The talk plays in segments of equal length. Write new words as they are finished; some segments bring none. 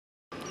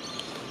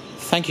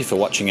Thank you for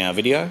watching our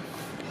video.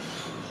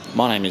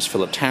 My name is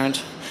Philip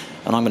Tarrant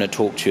and I'm going to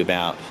talk to you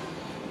about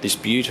this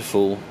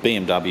beautiful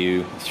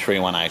BMW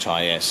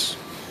 318IS.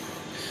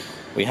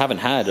 We haven't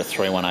had a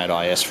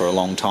 318IS for a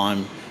long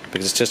time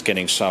because it's just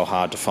getting so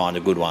hard to find a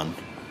good one.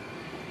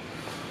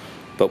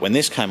 But when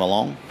this came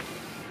along,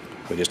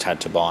 we just had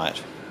to buy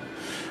it.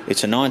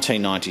 It's a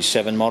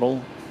 1997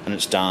 model and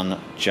it's done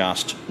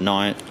just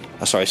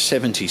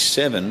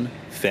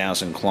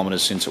 77,000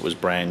 kilometres since it was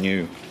brand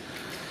new.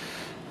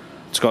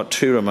 It's got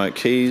 2 remote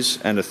keys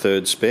and a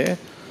third spare.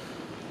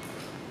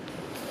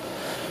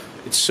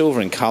 It's silver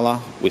in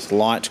colour with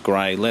light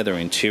grey leather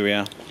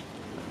interior,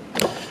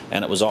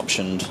 and it was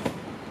optioned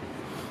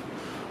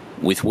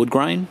with wood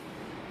grain.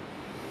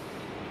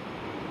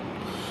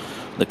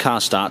 The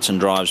car starts and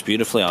drives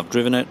beautifully. I've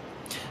driven it.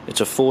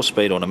 It's a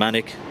 4-speed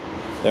automatic.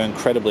 They're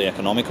incredibly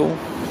economical.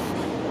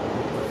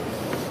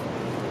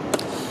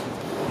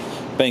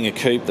 Being a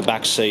coupe, the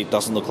back seat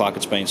doesn't look like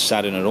it's been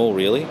sat in at all,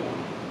 really.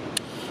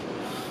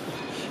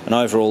 And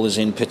overall is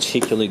in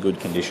particularly good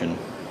condition.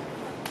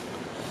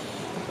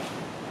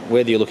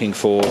 Whether you're looking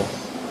for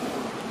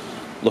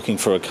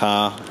a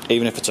car,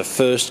 even if it's a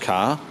first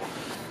car,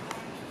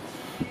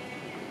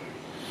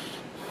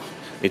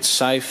 it's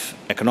safe,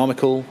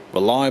 economical,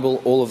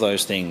 reliable, all of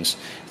those things.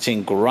 It's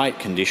in great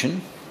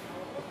condition.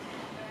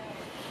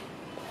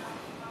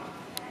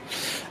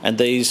 And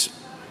these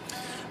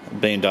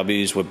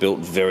BMWs were built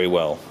very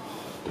well.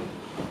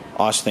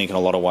 I think in a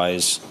lot of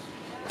ways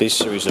this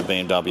series of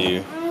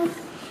BMW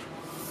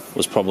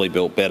was probably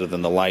built better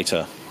than the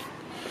later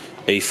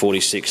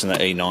E36 and the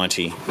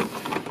E90.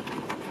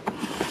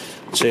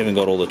 It's even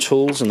got all the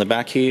tools in the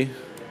back here.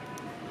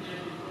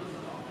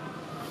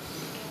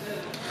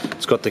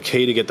 It's got the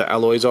key to get the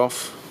alloys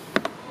off.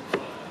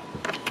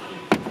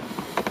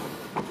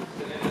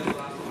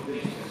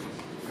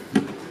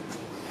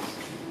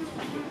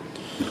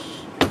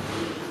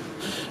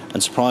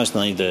 And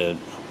surprisingly, the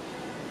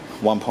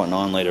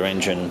 1.9 litre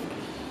engine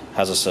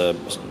has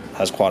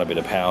quite a bit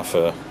of power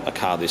for a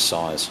car this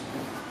size.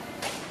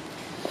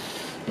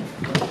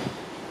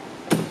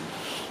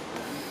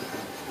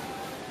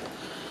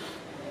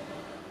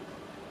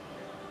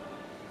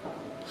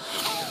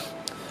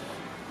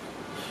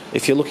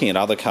 If you're looking at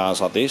other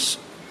cars like this,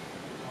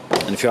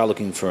 and if you are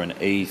looking for an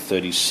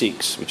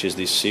E36, which is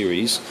this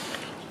series,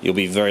 you'll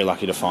be very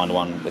lucky to find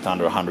one with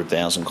under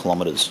 100,000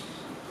 kilometres.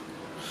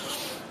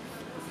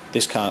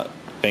 This car,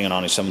 being a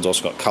 97, has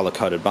also got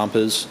colour-coded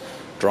bumpers,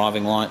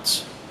 driving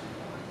lights.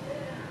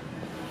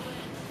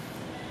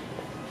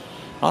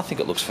 I still think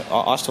it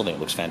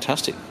looks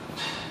fantastic.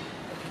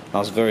 I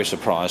was very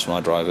surprised when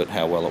I drove it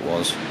how well it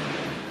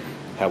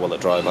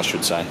drove, I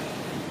should say.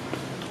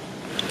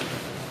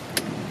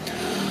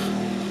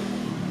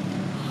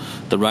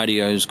 The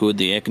radio's good,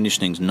 the air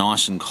conditioning's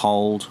nice and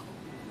cold.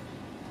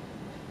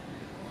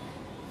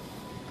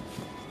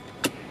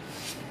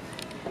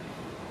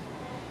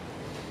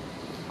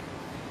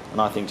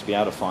 And I think to be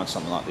able to find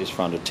something like this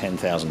for under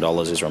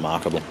 $10,000 is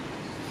remarkable.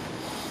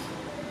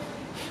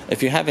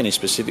 If you have any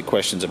specific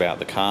questions about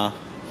the car,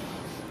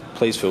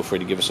 please feel free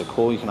to give us a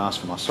call. You can ask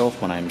for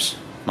myself. My name's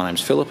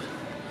Philip,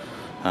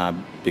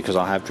 because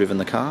I have driven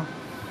the car.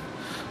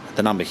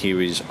 The number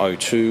here is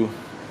 02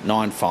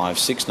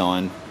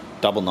 9569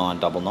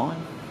 9999.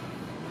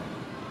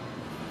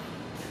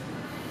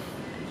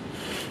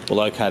 We're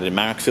located in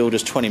Marrickville,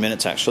 just 20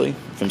 minutes actually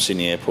from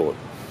Sydney Airport.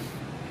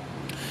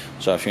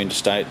 So if you're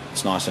interstate,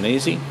 it's nice and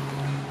easy.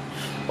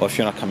 Or if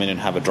you want to come in and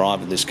have a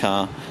drive of this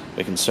car,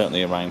 we can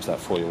certainly arrange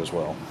that for you as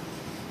well.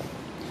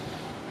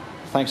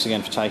 Thanks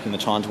again for taking the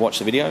time to watch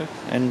the video,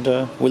 and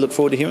we look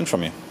forward to hearing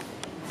from you.